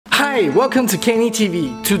Hi, welcome to Kenny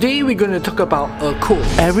TV. Today we're going to talk about a quote.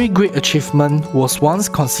 Every great achievement was once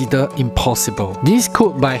considered impossible. This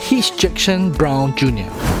quote by H. Jackson Brown Jr.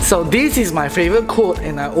 So this is my favorite quote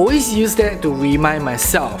and I always use that to remind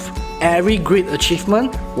myself. Every great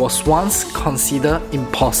achievement was once considered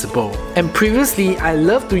impossible. And previously, I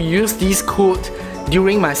love to use this quote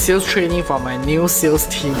during my sales training for my new sales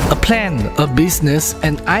team. A plan, a business,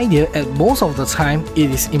 an idea, at most of the time it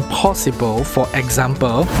is impossible. For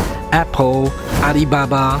example, Apple,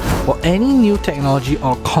 Alibaba, or any new technology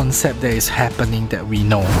or concept that is happening that we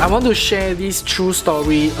know. I want to share this true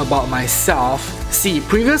story about myself. See,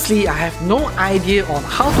 previously I have no idea on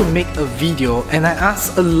how to make a video and I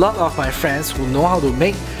asked a lot of my friends who know how to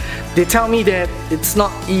make. They tell me that it's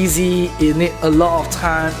not easy, it needs a lot of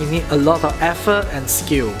time, it needs a lot of effort and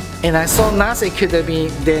skill. And I saw NAS Academy,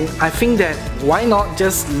 then I think that why not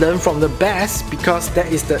just learn from the best, because that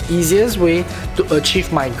is the easiest way to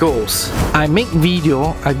achieve my goals. I make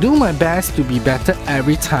video, I do my best to be better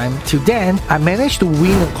every time. Till then, I managed to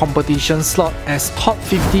win a competition slot as top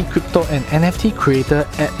 50 crypto and NFT creator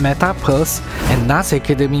at MetaPurse and NAS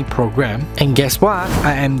Academy program. And guess what?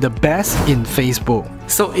 I am the best in Facebook.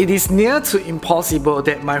 So it is near to impossible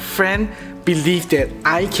that my friend believe that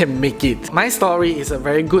I can make it. My story is a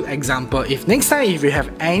very good example. If next time if you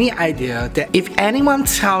have any idea that if anyone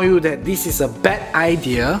tell you that this is a bad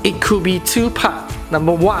idea, it could be two parts.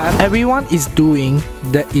 Number one, everyone is doing,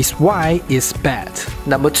 that is why it's bad.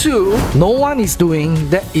 Number two, no one is doing,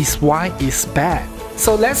 that is why it's bad.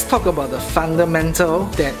 So let's talk about the fundamental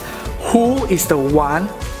that who is the one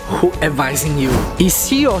who advising you. Is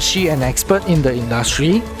he or she an expert in the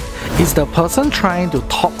industry? Is the person trying to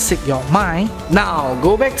toxic your mind? Now,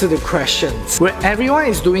 go back to the questions. Where everyone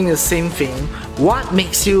is doing the same thing, what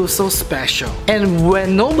makes you so special? And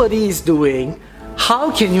when nobody is doing,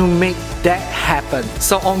 how can you make that happen?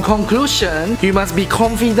 So on conclusion, you must be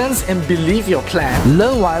confident and believe your plan.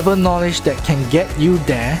 Learn whatever knowledge that can get you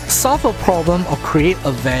there. Solve a problem or create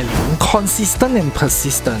a value. Consistent and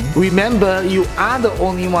persistent. Remember, you are the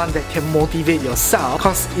only one that can motivate yourself,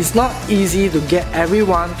 because it's not easy to get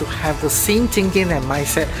everyone to have the same thinking and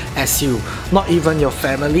mindset as you. Not even your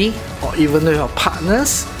family or even your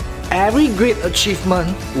partners. Every great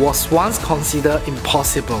achievement was once considered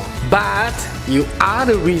impossible, but you are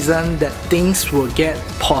the reason that things will get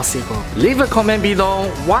possible. Leave a comment below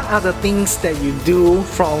what are the things that you do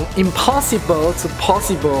from impossible to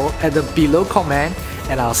possible at the below comment,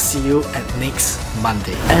 and I'll see you at next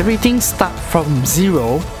Monday. Everything starts from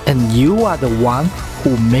zero and you are the one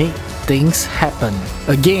who made things happen.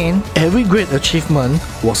 Again, every great achievement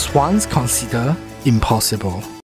was once considered impossible.